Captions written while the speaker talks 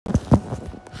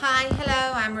Hi,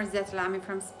 hello, I'm Rosetta Lamy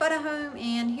from Spotahome,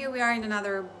 and here we are in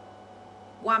another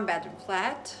one-bedroom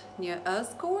flat near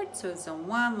Earlscourt. So it's on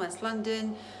 1 West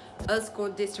London,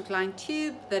 Earlscourt District Line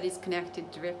Tube that is connected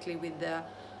directly with the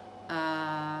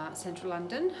Central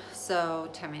London. So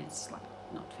 10 minutes,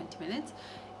 not 20 minutes.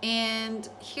 And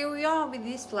here we are with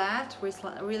this flat,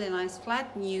 really nice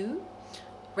flat, new,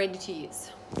 ready to use.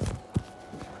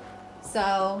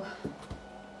 So,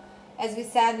 as we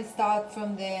said, we start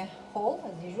from the hall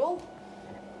as usual.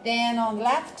 Then on the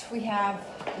left we have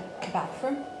a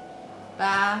bathroom,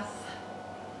 bath,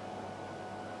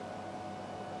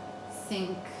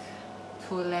 sink,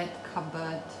 toilet,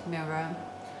 cupboard, mirror.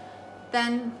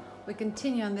 Then we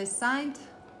continue on this side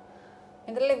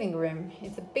in the living room.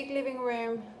 It's a big living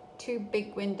room, 2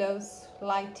 big windows,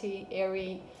 lighty,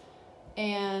 airy,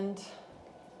 and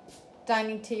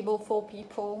dining table for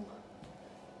people.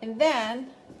 And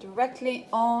then directly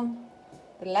on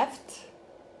the left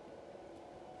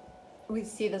we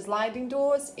see the sliding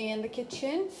doors in the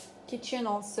kitchen. Kitchen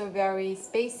also very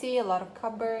spacey, a lot of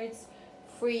cupboards,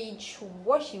 fridge,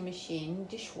 washing machine,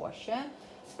 dishwasher,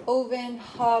 oven,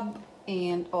 hob,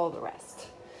 and all the rest.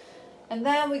 And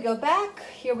then we go back.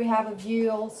 Here we have a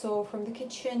view also from the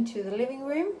kitchen to the living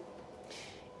room,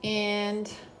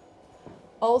 and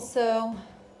also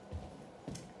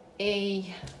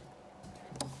a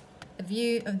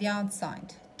view of the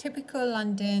outside. Typical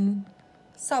London,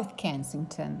 South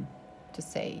Kensington, to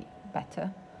say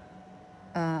better,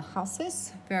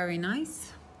 houses, very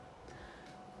nice,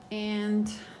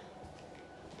 and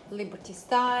Liberty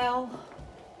style,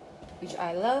 which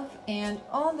I love. And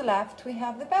on the left we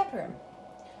have the bedroom.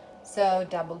 So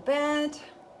double bed,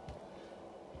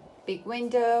 big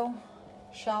window,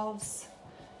 shelves,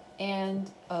 and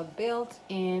a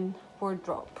built-in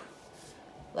wardrobe.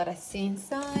 Let us see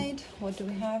inside. What do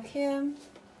we have here?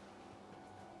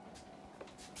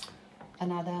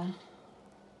 Another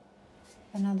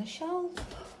shelf,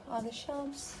 other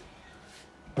shelves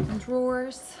and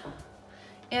drawers.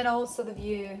 And also the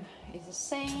view is the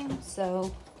same,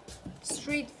 so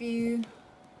street view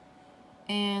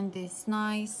and this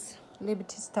nice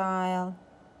Liberty style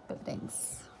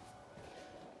buildings.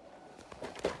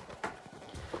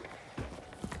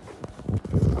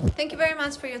 Thank you very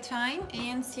much for your time,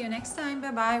 and see you next time.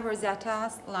 Bye bye.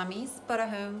 Rosetta Lamy,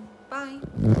 Spotahome. Bye.